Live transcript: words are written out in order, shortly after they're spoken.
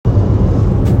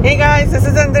guys, this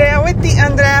is Andrea with the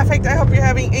Andrea Effect. I hope you're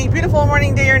having a beautiful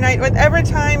morning, day, or night, whatever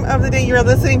time of the day you're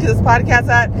listening to this podcast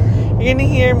at. You're going to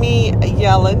hear me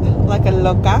yelling like a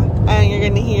loca, and you're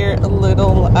going to hear a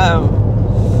little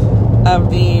of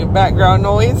the background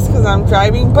noise because I'm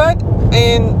driving, but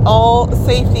in all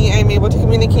safety, I'm able to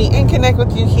communicate and connect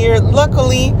with you here,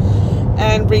 luckily,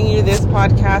 and bring you this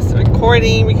podcast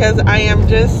recording because I am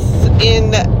just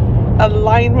in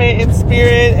alignment in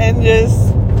spirit and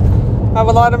just have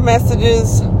a lot of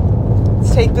messages.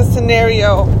 Let's take the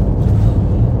scenario.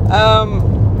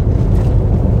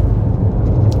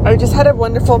 I just had a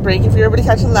wonderful break. If you're able to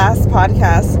catch the last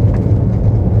podcast,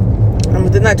 I'm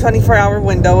within that 24-hour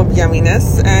window of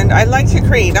yumminess, and I like to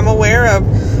create. I'm aware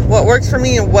of what works for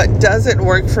me and what doesn't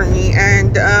work for me,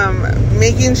 and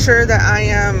making sure that I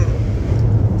am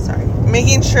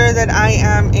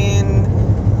in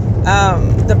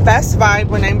the best vibe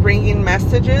when I'm bringing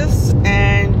messages,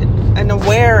 and an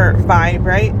aware vibe,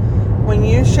 right? When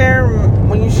you share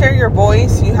your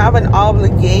voice, you have an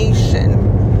obligation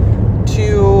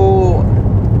to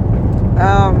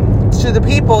the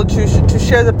people to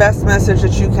share the best message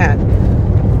that you can.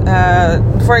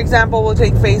 For example, we'll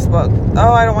take Facebook.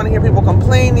 Oh, I don't want to hear people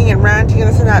complaining and ranting and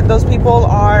this and that. Those people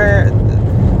are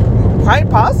quite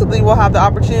possibly will have the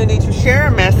opportunity to share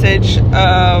a message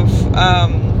of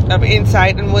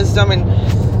insight and wisdom, and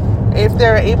if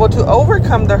they're able to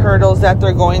overcome the hurdles that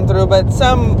they're going through, but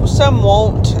some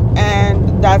won't,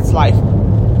 and that's life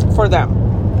for them.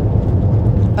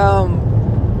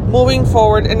 Moving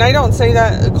forward, and I don't say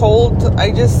that cold,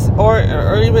 I just, or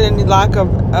even any lack of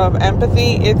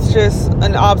empathy, it's just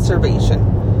an observation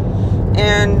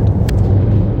and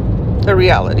a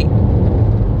reality.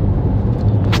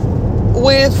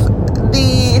 With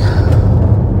the,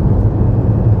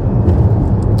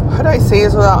 how do I say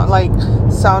this without like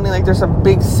sounding like there's a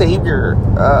big savior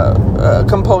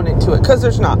component to it, because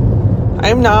there's not.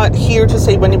 I'm not here to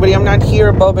save anybody. I'm not here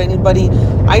above anybody.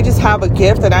 I just have a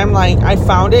gift that I'm like, I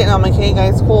found it and I'm like, hey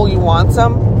guys, cool, you want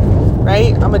some?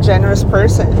 Right? I'm a generous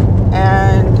person.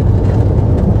 And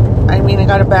I mean, I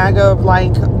got a bag of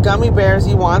like gummy bears.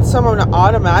 You want some? I'm going to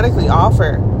automatically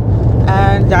offer.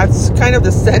 And that's kind of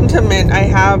the sentiment I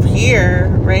have here,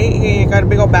 right? Hey, I got a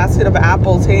big old basket of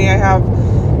apples. Hey, I have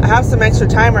some extra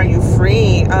time. Are you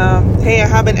free? Hey, I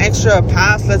have an extra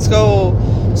pass. Let's go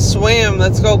swim.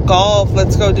 Let's go golf.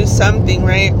 Let's go do something,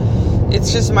 right?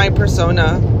 It's just my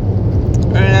persona.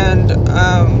 And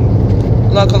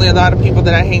luckily, a lot of people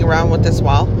that I hang around with as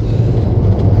well.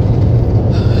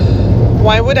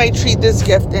 Why would I treat this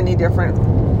gift any different?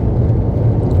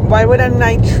 Why wouldn't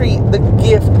I treat the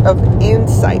gift of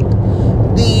insight,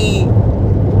 the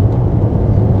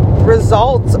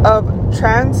results of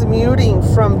transmuting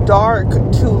from dark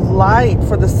to light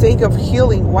for the sake of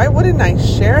healing? Why wouldn't I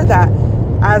share that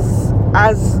as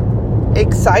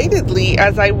excitedly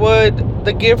as I would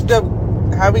the gift of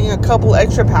having a couple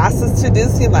extra passes to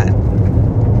Disneyland?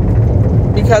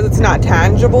 Because it's not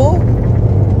tangible,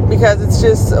 because it's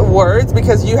just words,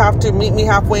 because you have to meet me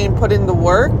halfway and put in the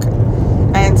work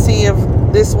and see if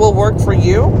this will work for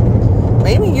you.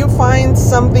 Maybe you find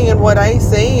something in what I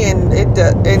say and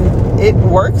it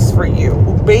works for you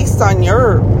based on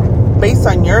your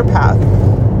path.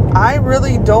 I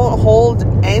really don't hold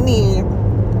any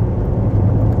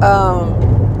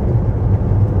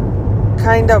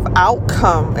kind of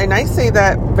outcome, and I say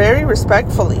that very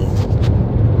respectfully.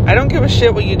 I don't give a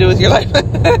shit what you do with your life.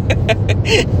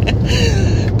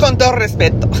 Con todo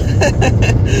respeto.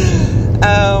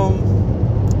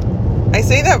 I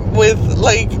say that with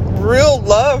like real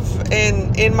love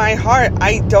and in my heart.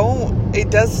 It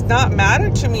does not matter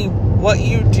to me what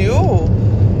you do.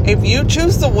 If you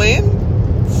choose to win,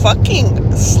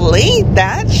 fucking slay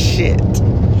that shit.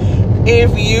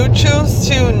 If you choose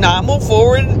to not move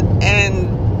forward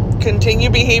and continue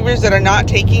behaviors that are not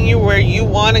taking you where you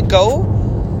want to go,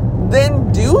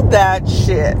 then do that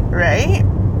shit, right?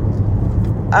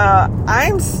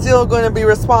 I'm still going to be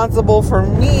responsible for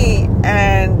me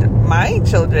and my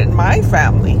children, my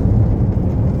family,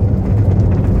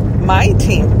 my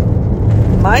team,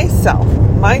 myself,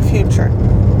 my future.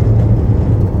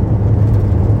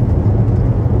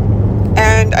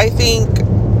 And I think,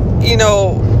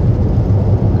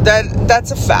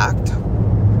 that's a fact.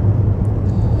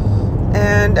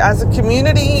 And as a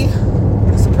community,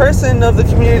 as a person of the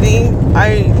community,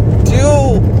 I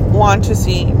do want to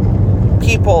see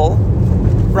people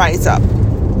rise up.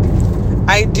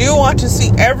 I do want to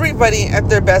see everybody at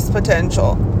their best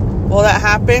potential. Will that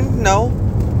happen? No.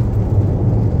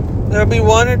 There'll be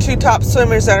one or two top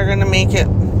swimmers that are going to make it.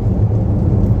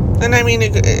 And I mean,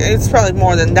 it's probably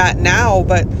more than that now,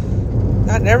 but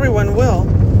not everyone will.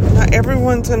 Not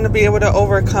everyone's going to be able to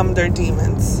overcome their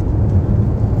demons.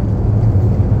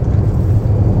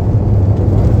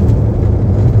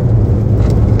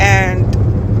 And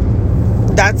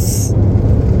that's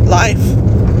life.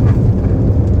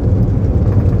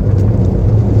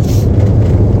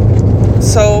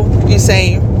 So you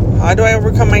say, how do I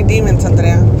overcome my demons,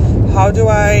 Andrea? How do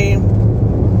I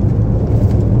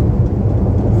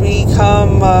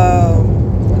become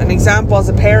an example as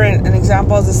a parent, an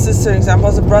example as a sister, an example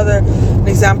as a brother, an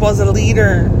example as a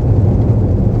leader?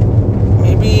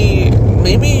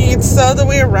 Maybe it's the other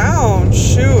way around.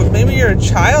 Shoot, maybe you're a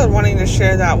child wanting to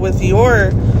share that with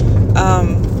your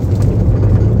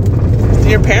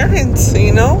parents,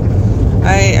 you know?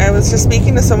 I was just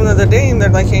speaking to someone the other day, and they're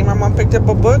like, hey, my mom picked up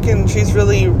a book and she's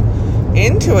really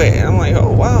into it. And I'm like,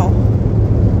 oh, wow.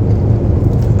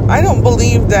 I don't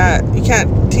believe that you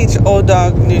can't teach old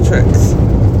dog new tricks.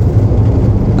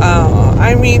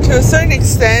 I mean, to a certain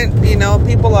extent, you know,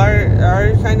 people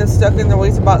are kind of stuck in their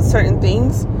ways about certain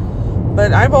things.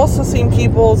 But I've also seen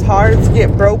people's hearts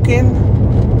get broken.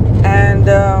 And,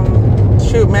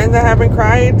 men that haven't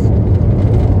cried,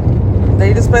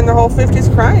 they just spend their whole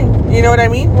 50s crying. You know what I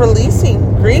mean?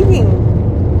 Releasing, grieving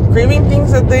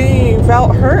things that they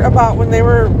felt hurt about when they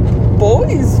were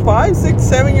boys, 5, 6,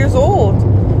 7 years old.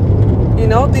 You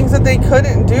know, things that they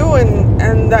couldn't do,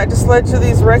 and that just led to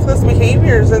these reckless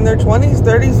behaviors in their 20s,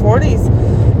 30s, 40s.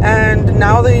 And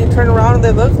now they turn around and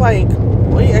they look like,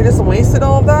 wait, I just wasted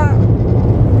all of that?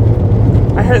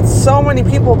 I hurt so many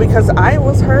people because I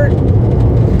was hurt.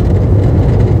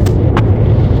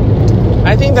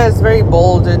 I think that's very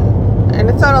bold, and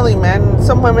it's not only men.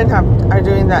 Some women are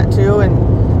doing that too, and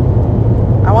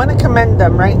I want to commend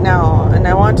them right now, and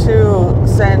I want to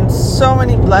send so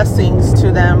many blessings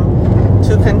to them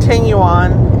to continue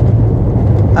on,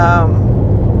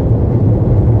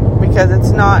 because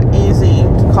it's not easy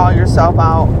to call yourself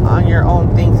out on your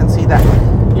own things and see that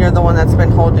you're the one that's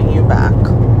been holding you back.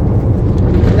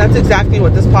 And that's exactly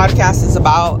what this podcast is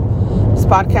about. This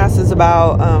podcast is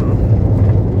about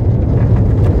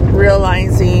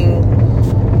realizing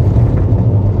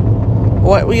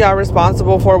what we are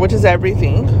responsible for, which is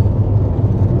everything.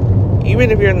 Even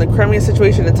if you're in the crummiest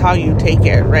situation, it's how you take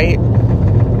it, right?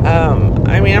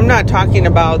 I mean, I'm not talking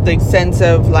about the sense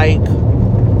of, like,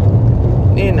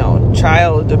 you know,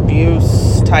 child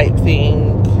abuse type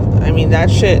thing. I mean,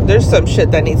 that shit, there's some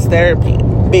shit that needs therapy.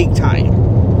 Big time.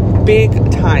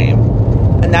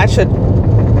 And that should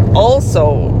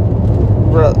also,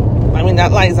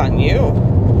 that lies on you.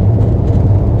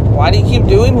 Why do you keep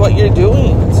doing what you're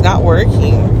doing? It's not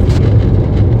working.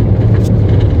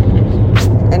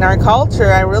 In our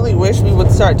culture, I really wish we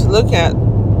would start to look at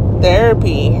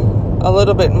therapy a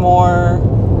little bit more.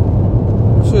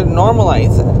 We should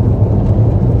normalize it.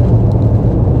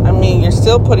 I mean, you're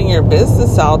still putting your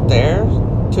business out there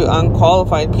to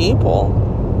unqualified people.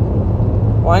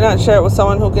 Why not share it with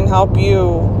someone who can help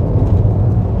you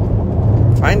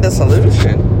find a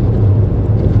solution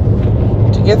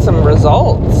to get some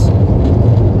results?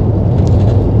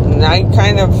 And I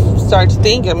kind of start to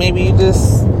think that maybe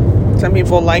some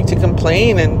people like to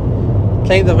complain and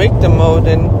play the victim mode,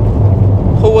 and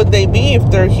who would they be if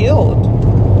they're healed?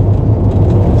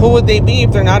 Who would they be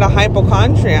if they're not a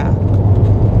hypochondriac?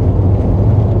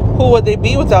 Who would they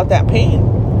be without that pain?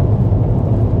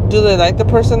 Do they like the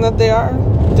person that they are?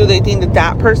 Do they think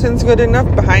that person's good enough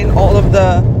behind all of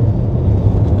the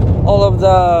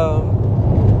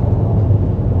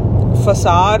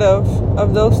facade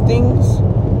of those things?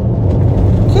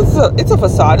 Because it's a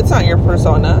facade. It's not your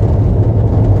persona.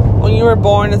 When you were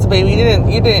born as a baby,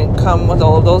 you didn't come with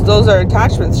all of those. Those are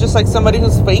attachments. Just like somebody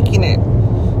who's faking it.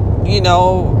 You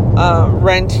know,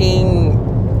 renting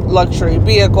luxury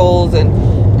vehicles, and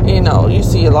you know, you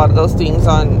see a lot of those things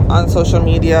on social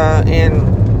media,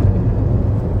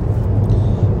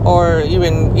 or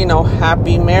even, you know,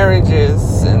 happy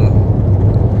marriages, and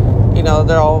you know,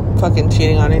 they're all fucking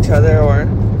cheating on each other or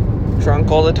drunk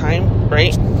all the time,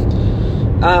 right?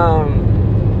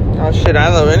 Oh shit, I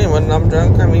love anyone when I'm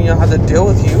drunk. I mean, you'll have to deal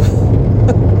with you.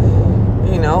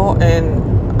 You know,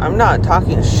 and I'm not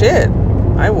talking shit.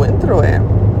 I went through it.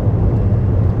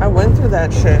 I went through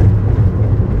that shit.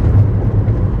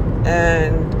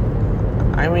 And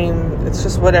I mean, it's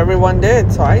just what everyone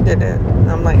did, so I did it.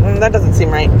 And I'm like, that doesn't seem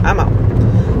right, I'm out.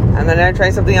 And then I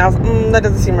tried something else, that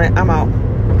doesn't seem right, I'm out.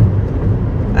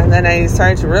 And then I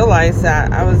started to realize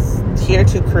that I was here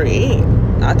to create,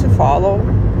 not to follow.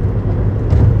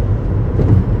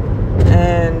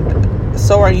 And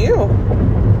so are you.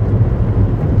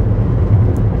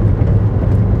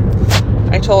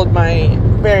 I told my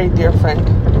very dear friend,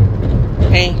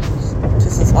 hey,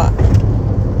 this is hot.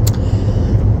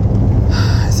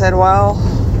 said, well,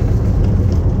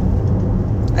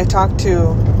 I talked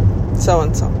to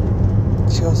so-and-so.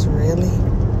 She goes, really?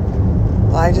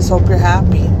 Well, I just hope you're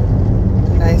happy.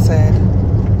 And I said,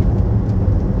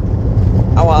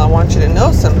 oh, well, I want you to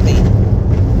know something.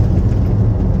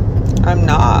 I'm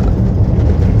not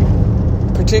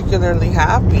particularly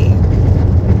happy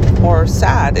or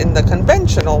sad in the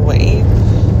conventional way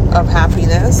of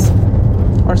happiness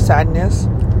or sadness.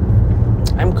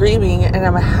 I'm grieving, and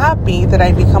I'm happy that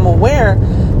I become aware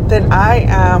that I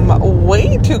am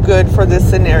way too good for this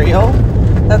scenario,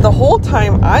 that the whole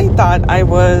time I thought I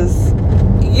was,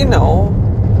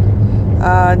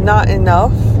 not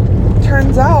enough.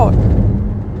 Turns out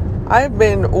I've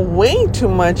been way too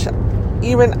much,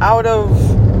 even out of,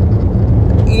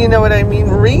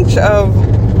 reach of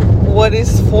what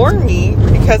is for me,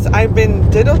 because I've been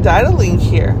diddle-daddling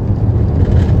here.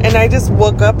 And I just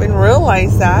woke up and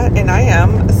realized that, and I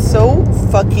am so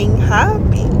fucking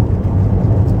happy.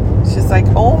 She's like,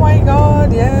 oh my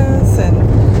God, yes.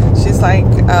 And she's like,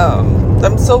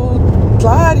 I'm so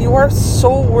glad, you are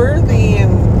so worthy.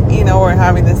 And, we're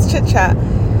having this chit chat.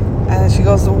 And she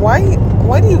goes, why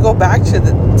do you go back to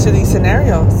these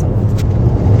scenarios?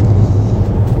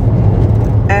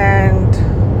 And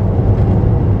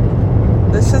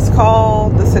this is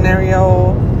called the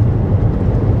scenario.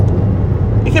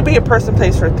 It could be a person,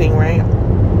 place, or a thing, right?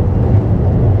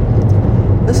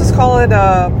 Let's just call it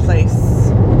a place.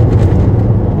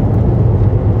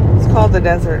 It's called the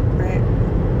desert, right?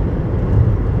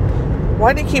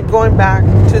 Why do you keep going back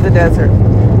to the desert?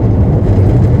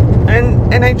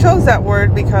 And I chose that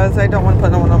word because I don't want to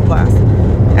put no one on blast.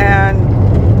 And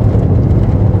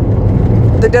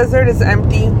the desert is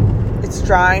empty. It's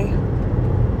dry.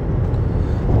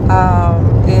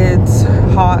 It's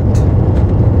hot.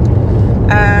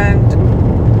 And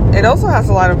it also has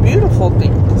a lot of beautiful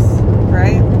things,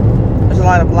 right? There's a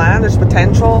lot of land. There's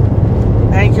potential.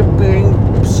 And you can bring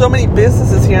so many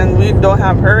businesses here, and we don't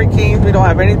have hurricanes. We don't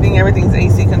have anything. Everything's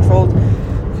AC controlled.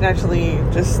 You can actually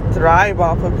just thrive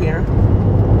off of here.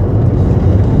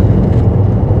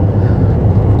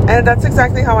 And that's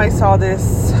exactly how I saw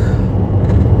this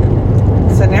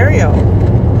scenario.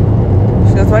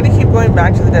 She goes, why do you keep going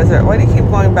back to the desert? Why do you keep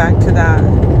going back to that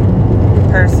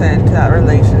person, to that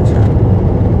relationship?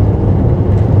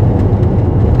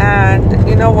 And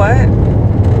you know what?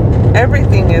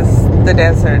 Everything is the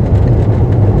desert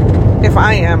if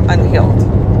I am unhealed.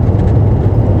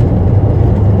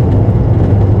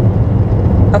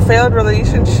 A failed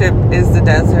relationship is the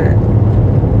desert,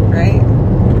 right?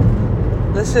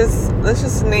 Let's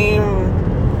just name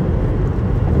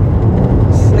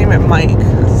it Mike.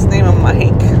 Let's name him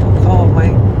Mike. I'll call him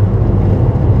Mike.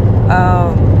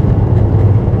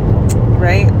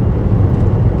 Right?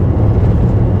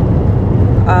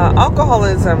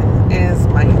 Alcoholism is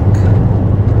Mike.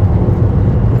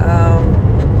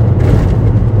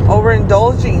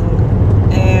 Overindulging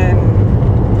in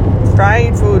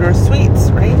fried food or sweets,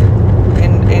 right?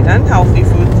 In unhealthy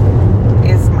foods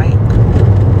is Mike.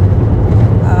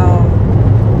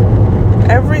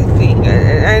 Everything.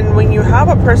 And when you have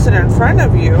a person in front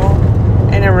of you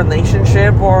in a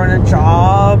relationship or in a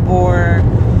job or,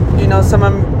 some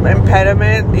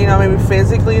impediment, maybe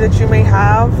physically that you may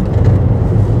have,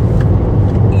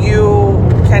 you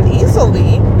can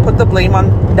easily put the blame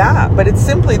on that. But it's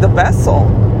simply the vessel.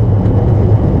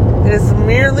 It is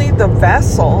merely the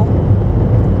vessel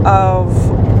of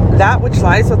that which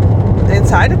lies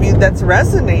inside of you that's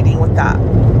resonating with that.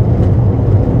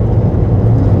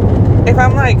 If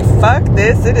I'm like, fuck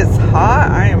this, it is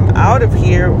hot, I am out of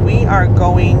here, we are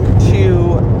going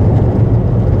to,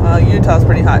 Utah's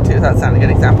pretty hot too, that's not a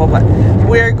good example, but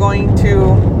we're going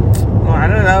to, I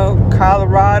don't know,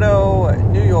 Colorado,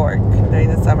 New York during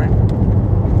the summer.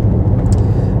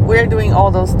 We're doing all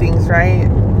those things, right?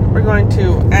 We're going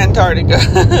to Antarctica.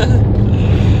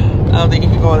 I don't think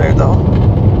you can go there though.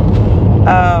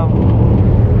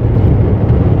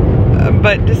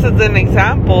 But just as an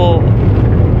example,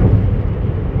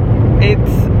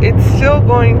 it's still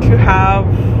going to have,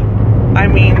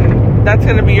 that's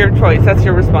going to be your choice. That's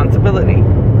your responsibility.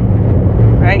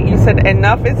 Right? You said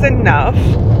enough is enough.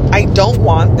 I don't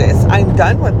want this. I'm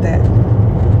done with it.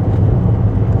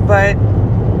 But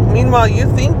meanwhile, you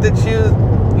think that you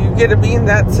get to be in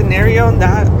that scenario, in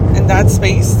that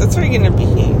space. That's where you're going to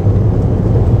be.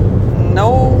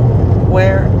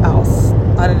 Nowhere else.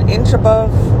 Not an inch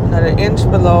above, not an inch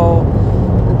below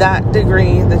that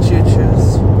degree that you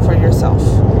choose for yourself.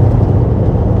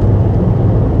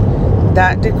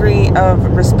 That degree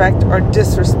of respect or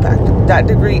disrespect, that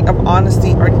degree of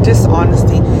honesty or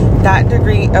dishonesty, that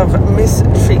degree of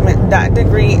mistreatment, that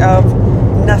degree of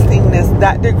nothingness,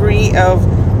 that degree of,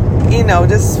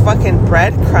 just fucking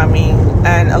breadcrumbing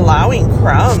and allowing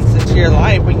crumbs into your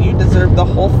life when you deserve the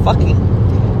whole fucking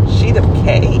sheet of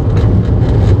cake.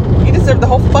 You deserve the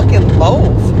whole fucking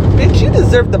loaf. Bitch, you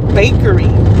deserve the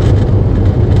bakery.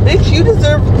 Bitch, you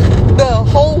deserve the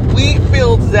whole wheat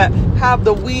fields that have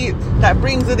the wheat that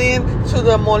brings it in to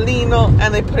the molino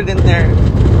and they put it in there.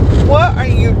 What are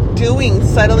you doing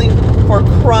settling for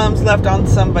crumbs left on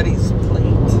somebody's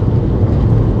plate?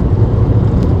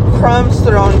 Crumbs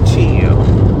thrown to you.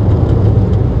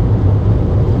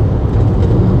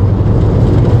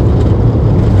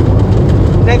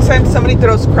 Next time somebody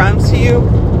throws crumbs to you,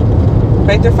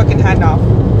 bite their fucking hand off.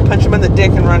 Punch them in the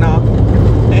dick and run off.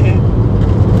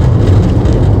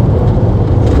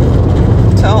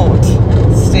 Don't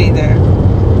stay there.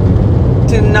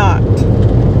 Do not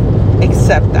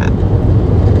accept that.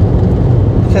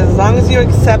 Because as long as you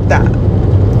accept that,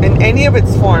 in any of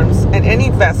its forms, in any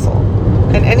vessel,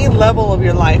 in any level of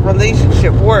your life,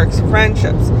 relationship, works,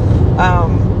 friendships,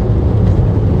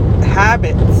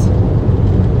 habits,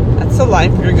 that's the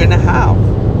life you're gonna have.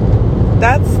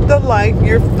 That's the life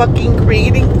you're fucking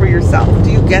creating for yourself. Do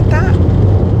you get that?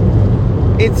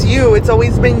 It's you. It's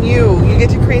always been you. You get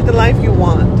to create the life you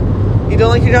want. You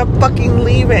don't like your job? Fucking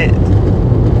leave it.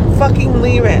 Fucking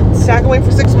leave it. Stack away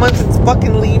for 6 months and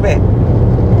fucking leave it.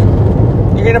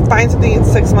 You're gonna find something in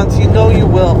 6 months. You know you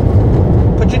will.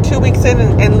 Put your 2 weeks in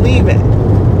and leave it.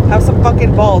 Have some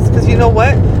fucking balls. Because you know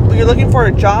what? When you're looking for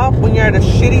a job, when you're at a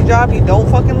shitty job you don't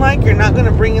fucking like, you're not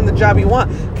gonna bring in the job you want.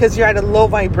 Because you're at a low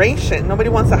vibration. Nobody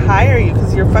wants to hire you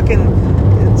because you're fucking...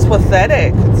 It's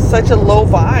pathetic. It's such a low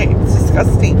vibe. It's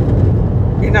disgusting.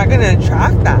 You're not going to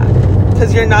attract that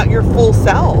because you're not your full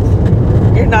self.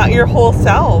 You're not your whole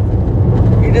self.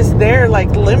 You're just there like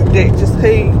limp dick. Just,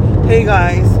 hey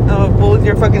guys, with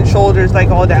your fucking shoulders like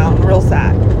all down, real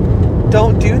sad.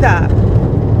 Don't do that.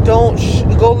 Don't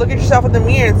go look at yourself in the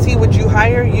mirror and see, would you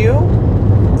hire you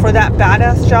for that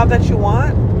badass job that you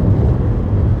want?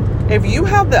 If you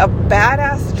have a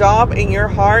badass job in your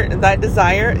heart and that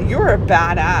desire, you're a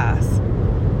badass.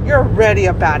 You're already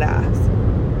a badass.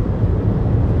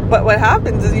 But what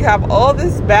happens is you have all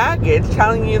this baggage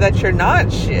telling you that you're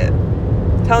not shit.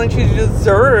 Telling you to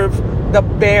deserve the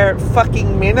bare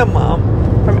fucking minimum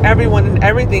from everyone and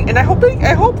everything. And I hope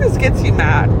this gets you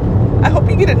mad. I hope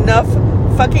you get enough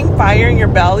fucking fire in your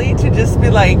belly to just be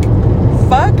like,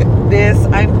 fuck this,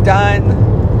 I'm done.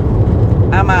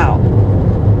 I'm out.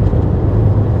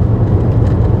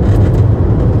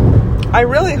 I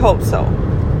really hope so.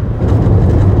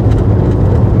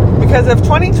 Because if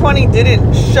 2020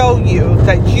 didn't show you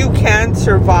that you can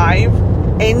survive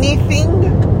anything,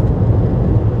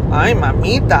 ay,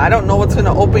 mamita, I don't know what's going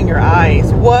to open your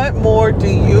eyes. What more do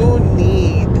you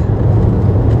need?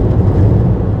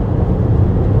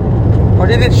 Or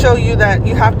did it show you that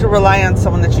you have to rely on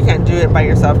someone, that you can't do it by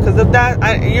yourself? Because if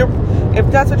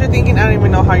that's what you're thinking, I don't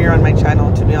even know how you're on my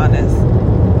channel, to be honest.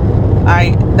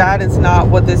 That is not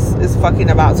what this is fucking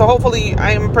about. So hopefully,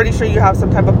 I'm pretty sure you have some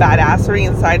type of badassery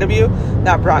inside of you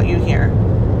that brought you here.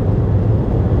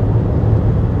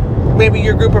 Maybe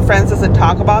your group of friends doesn't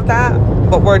talk about that,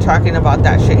 but we're talking about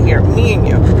that shit here. Me and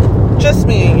you. Just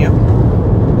me and you.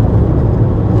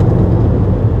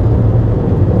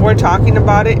 We're talking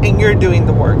about it and you're doing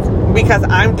the work. Because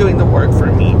I'm doing the work for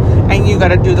me. And you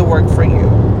gotta do the work for you.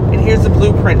 And here's the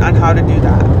blueprint on how to do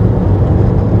that.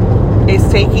 Is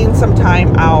taking some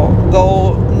time out.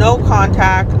 Go, no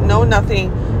contact, no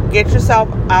nothing. Get yourself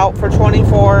out for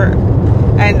 24,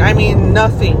 and I mean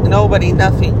nothing, nobody,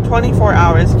 nothing. 24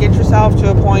 hours. Get yourself to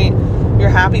a point, your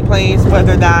happy place,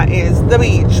 whether that is the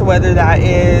beach, whether that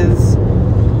is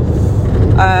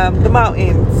the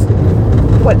mountains,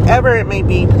 whatever it may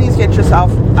be. Please get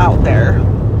yourself out there.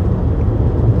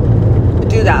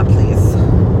 Do that, please.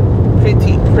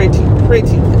 Pretty,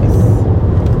 please.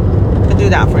 Do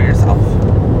that for yourself.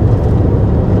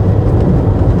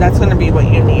 That's going to be what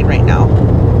you need right now.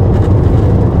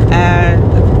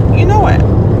 And you know it.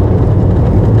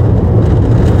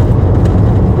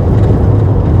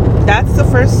 That's the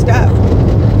first step.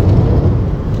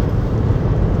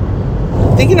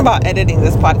 I'm thinking about editing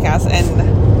this podcast, and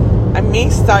I may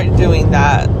start doing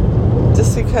that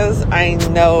just because I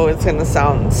know it's going to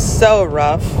sound so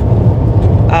rough.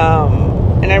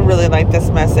 And I really like this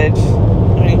message.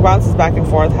 It bounces back and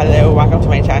forth. Hello, welcome to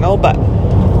my channel. But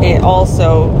it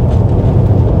also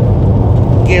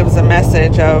gives a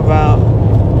message of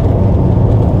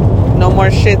no more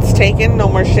shits taken, no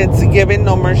more shits given,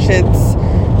 no more shits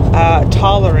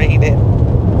tolerated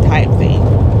type thing.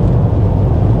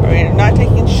 We're not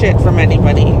taking shit from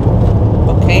anybody.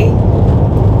 Okay?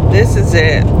 This is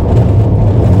it.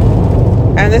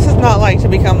 And this is not like to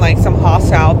become like some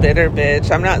hostile, bitter bitch.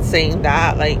 I'm not saying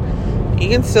that. Like, you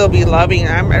can still be loving.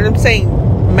 I'm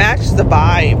saying match the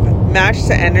vibe, match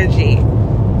the energy.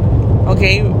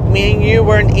 Okay, me and you,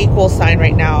 we're an equal sign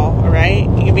right now. All right,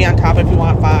 you can be on top if you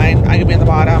want, fine. I could be on the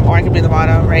bottom, or I could be in the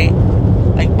bottom, right?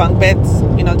 Like bunk beds,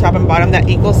 you know, top and bottom, that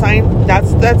equal sign.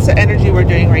 That's the energy we're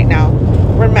doing right now.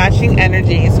 We're matching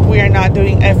energies. We are not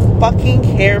doing a fucking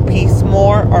hair piece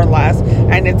more or less,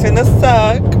 and it's gonna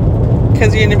suck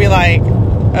because you're gonna be like,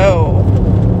 oh,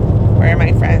 where are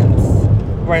my friends?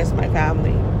 Where's my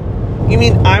family? You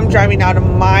mean I'm driving out of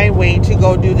my way to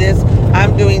go do this?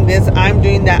 I'm doing this. I'm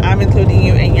doing that. I'm including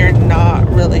you, and you're not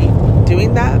really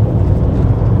doing that?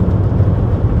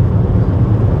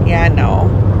 Yeah, no.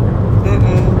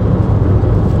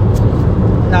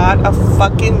 Not a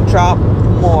fucking drop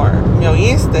more. Me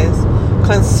oíste?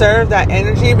 Conserve that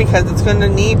energy because it's going to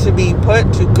need to be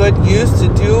put to good use to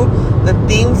do the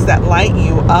things that light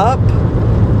you up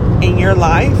in your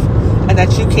life and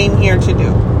that you came here to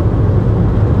do.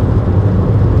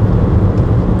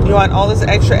 You want all this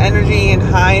extra energy and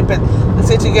hype and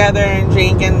sit together and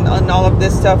drink and all of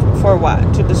this stuff for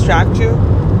what? To distract you?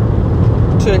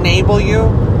 To enable you?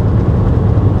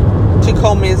 To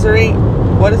commiserate?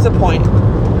 What is the point?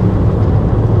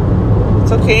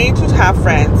 It's okay to have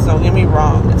friends, don't get me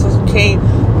wrong. It's okay,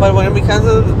 but when it becomes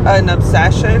an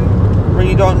obsession where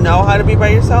you don't know how to be by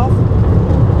yourself,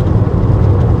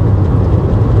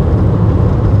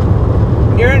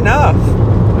 you're enough.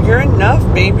 You're enough,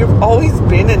 babe. You've always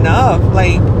been enough.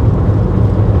 Like,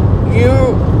 you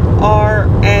are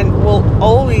and will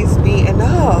always be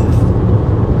enough.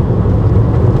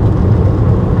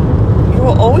 You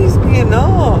will always be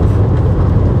enough.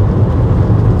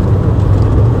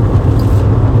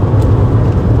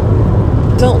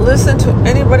 Don't listen to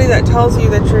anybody that tells you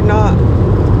that you're not.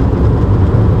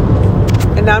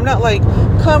 And I'm not like,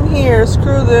 come here,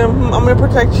 screw them, I'm going to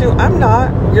protect you. I'm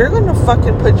not. You're going to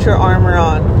fucking put your armor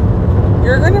on.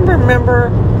 You're going to remember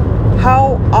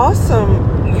how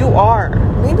awesome you are.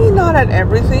 Maybe not at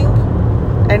everything.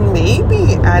 And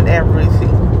maybe at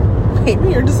everything. Maybe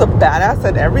you're just a badass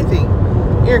at everything.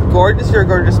 You're gorgeous. You're a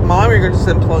gorgeous mom. You're a gorgeous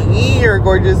employee. You're a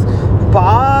gorgeous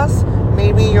boss.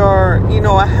 Maybe you're,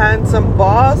 a handsome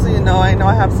boss. I know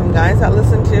I have some guys that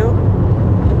listen to.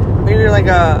 Maybe you're like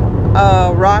a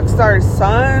rock star's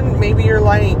son. Maybe you're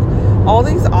like all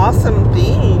these awesome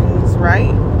things,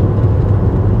 right?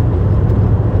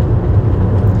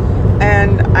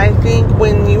 And I think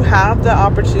when you have the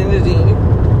opportunity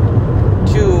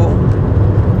to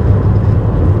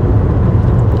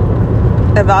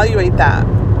evaluate that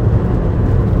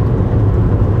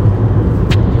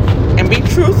and be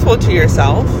truthful to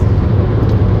yourself,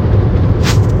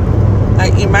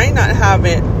 that you might not have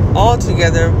it all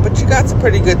together, but you got some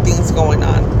pretty good things going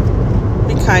on.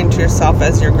 Be kind to yourself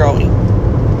as you're growing,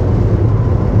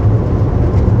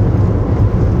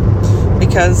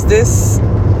 because this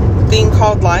thing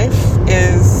called life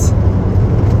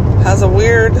has a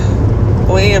weird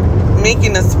way of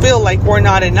making us feel like we're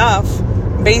not enough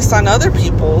based on other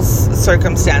people's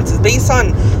circumstances, based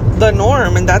on the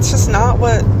norm, and that's just not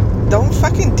what. Don't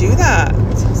fucking do that.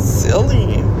 It's so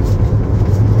silly.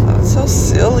 That's so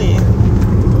silly.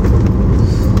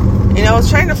 I was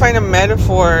trying to find a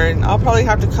metaphor, and I'll probably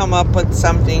have to come up with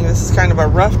something. This is kind of a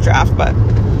rough draft, but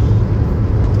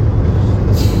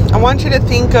I want you to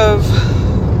think of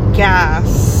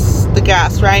gas. The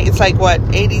gas, right? It's like, what,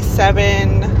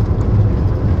 87...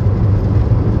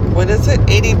 What is it?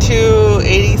 82,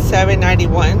 87,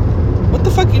 91. What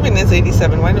the fuck even is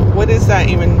 87? What is that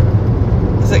even?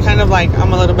 Is it kind of like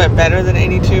I'm a little bit better than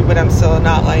 82, but I'm still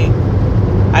not like,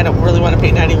 I don't really want to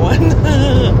pay 91?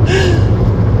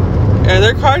 Are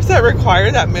there cars that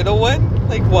require that middle one?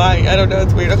 Like, why? I don't know.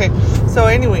 It's weird. Okay. So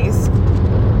anyways,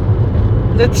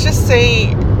 let's just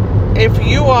say if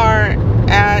you are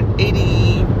at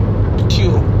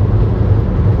 82,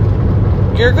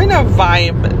 you're going to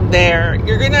vibe there.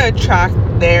 You're going to attract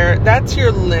there. That's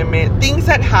your limit. Things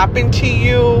that happen to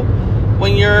you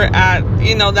when you're at,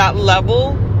 that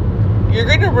level, you're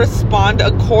going to respond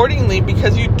accordingly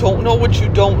because you don't know what you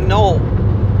don't know.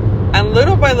 And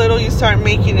little by little, you start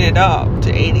making it up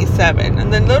to 87.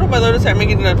 And then little by little, start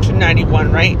making it up to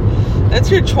 91, right? That's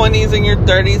your 20s and your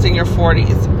 30s and your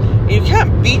 40s. You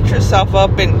can't beat yourself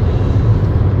up and,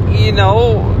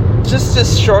 just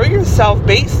destroy yourself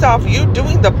based off you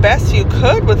doing the best you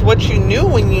could with what you knew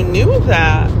when you knew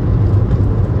that.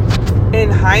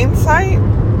 In hindsight,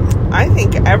 I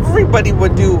think everybody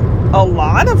would do a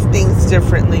lot of things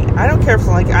differently. I don't care if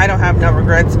I don't have no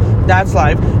regrets. That's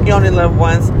life. You only live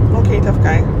once. Okay, tough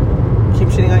guy. Keep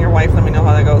shitting on your wife. Let me know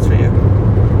how that goes for you.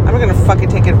 I'm not gonna fucking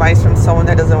take advice from someone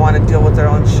that doesn't want to deal with their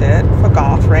own shit. Fuck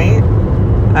off, right?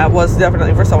 That was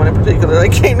definitely for someone in particular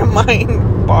that came to mind.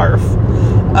 Barf.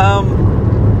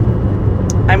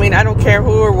 I mean, I don't care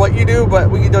who or what you do, but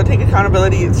when you don't take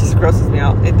accountability, it just grosses me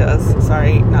out. It does.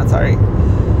 Sorry, not sorry.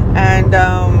 And,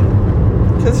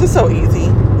 cause it's just so easy.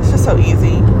 It's just so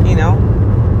easy, you know?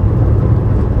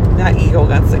 That ego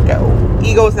got to go.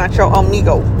 Ego is not your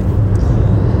amigo.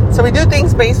 So we do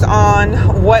things based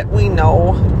on what we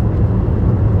know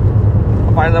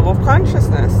of our level of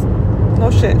consciousness.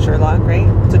 No shit, Sherlock, right?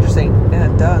 That's what you're saying. Yeah,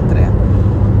 duh, Andrea.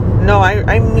 No,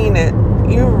 I mean it.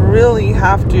 You really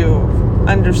have to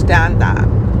understand that.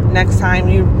 Next time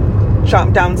you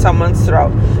jump down someone's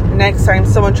throat. Next time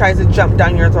someone tries to jump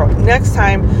down your throat. Next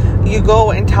time you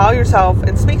go and tell yourself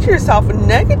and speak to yourself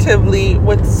negatively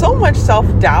with so much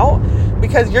self-doubt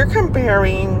because you're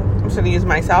comparing, I'm just going to use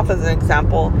myself as an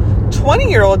example,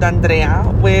 20-year-old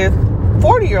Andrea with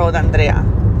 40-year-old Andrea.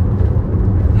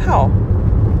 How?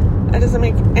 That doesn't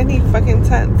make any fucking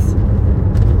sense.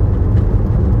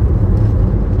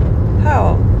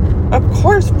 How? Of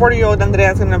course 40-year-old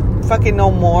Andrea is going to fucking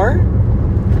know more.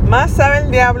 Más sabe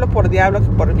el diablo por que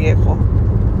por viejo.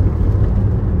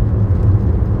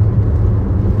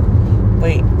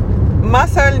 Wait. Más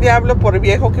sabe el diablo por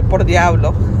viejo que por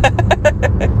diablo.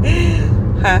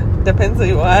 Depends who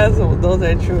you ask. Those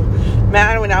are true.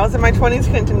 Man, when I was in my 20s,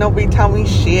 couldn't nobody tell me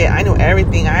shit. I knew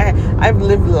everything. I've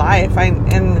lived life.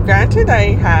 And granted,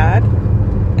 I had,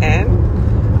 and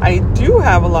I do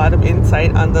have a lot of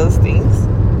insight on those things.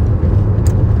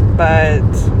 But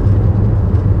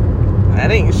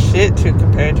that ain't shit to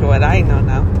compare to what I know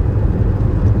now.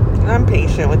 I'm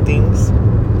patient with things.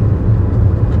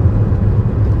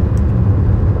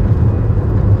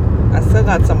 I still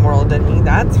got some world in me,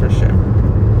 that's for sure.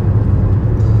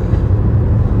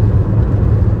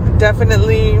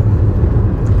 Definitely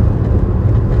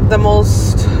the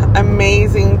most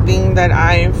amazing thing that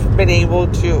I've been able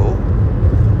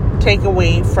to take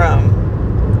away from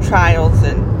trials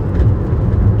and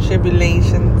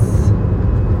tribulations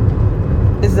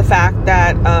is the fact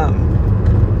that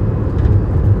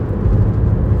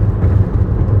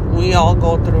we all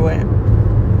go through it.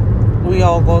 We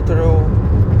all go through.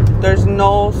 There's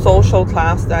no social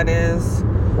class that is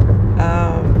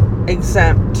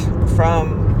exempt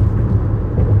from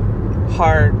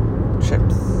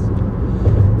hardships.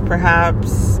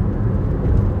 Perhaps,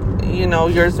 you know,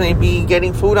 yours may be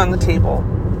getting food on the table,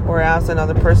 whereas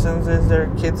another person's is their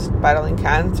kids battling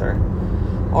cancer,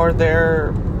 or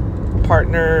their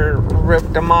partner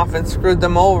ripped them off and screwed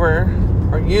them over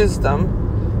or used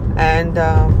them, and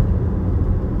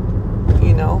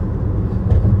you know,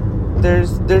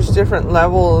 there's different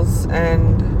levels,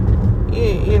 and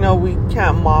you know, we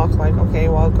can't mock like, okay,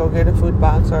 well, go get a food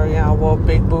box, or yeah, well,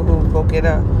 big boohoo, go get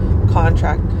a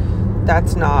contract.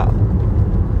 That's not,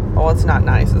 well, it's not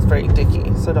nice. It's very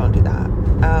dicky, so don't do that.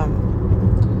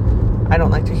 I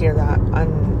don't like to hear that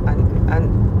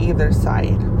on either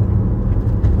side.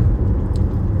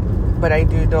 But I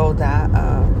do know that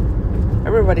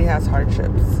everybody has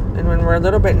hardships. And when we're a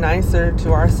little bit nicer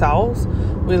to ourselves,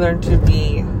 we learn to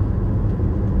be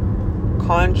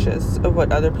conscious of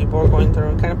what other people are going through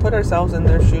and kind of put ourselves in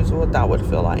their shoes, what that would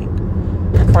feel like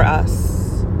for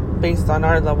us based on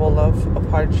our level of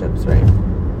hardships, right?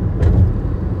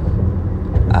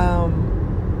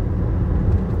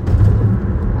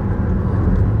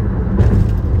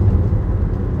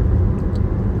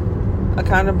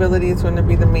 Accountability is going to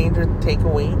be the major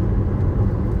takeaway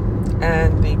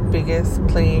and the biggest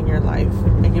play in your life.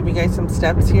 I give you guys some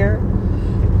steps here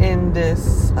in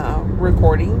this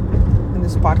recording, in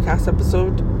this podcast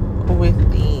episode, with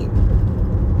the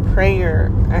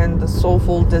prayer and the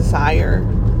soulful desire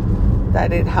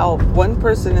that it help one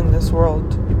person in this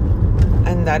world,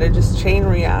 and that it just chain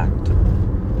react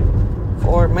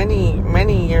for many,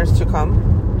 many years to come.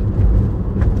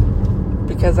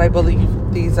 Because I believe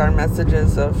these are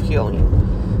messages of healing.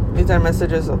 These are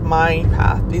messages of my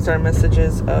path. These are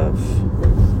messages of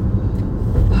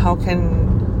how can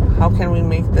we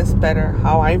make this better?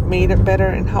 How I've made it better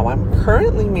and how I'm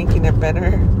currently making it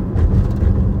better.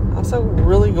 I'm also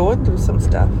really going through some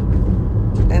stuff.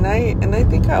 And I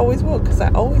think I always will, because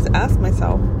I always ask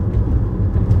myself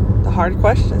the hard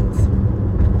questions.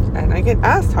 And I get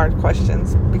asked hard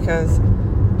questions because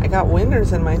I got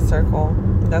winners in my circle.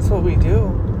 That's what we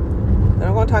do. They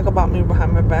don't want to talk about me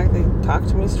behind my back. They talk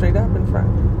to me straight up in front.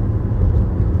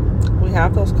 We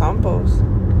have those combos.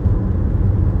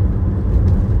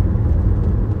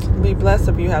 Be blessed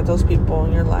if you have those people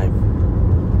in your life.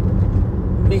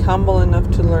 Be humble enough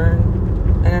to learn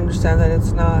and understand that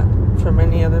it's not from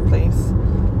any other place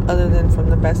other than from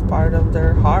the best part of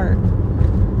their heart.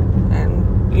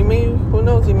 And who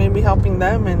knows, you may be helping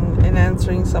them in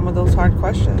answering some of those hard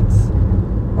questions.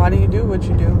 Why do you do what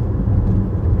you do?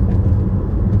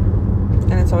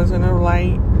 And it's always going to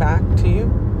relate back to you.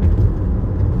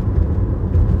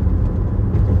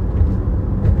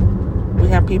 We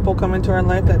have people come into our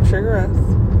life that trigger us.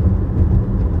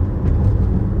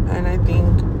 And I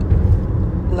think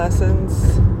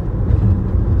lessons,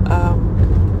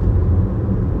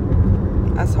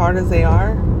 as hard as they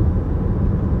are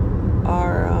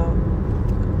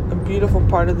a beautiful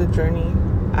part of the journey,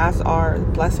 as are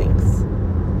blessings.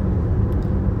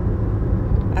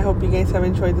 I hope you guys have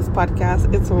enjoyed this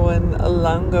podcast. It's one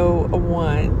Longo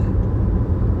one.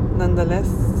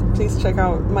 Nonetheless, please check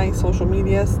out my social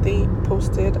media. Stay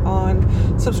posted on.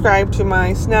 Subscribe to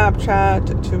my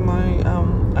Snapchat, to my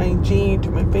IG,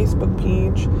 to my Facebook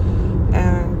page,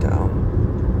 and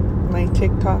my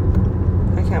TikTok.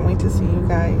 I can't wait to see you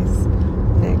guys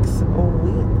next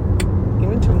week.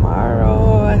 Even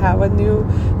tomorrow, I have a new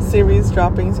series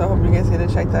dropping, so I hope you guys get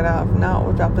to check that out. If not,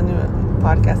 we'll drop a new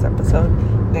podcast episode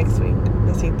next week.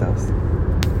 Besitos.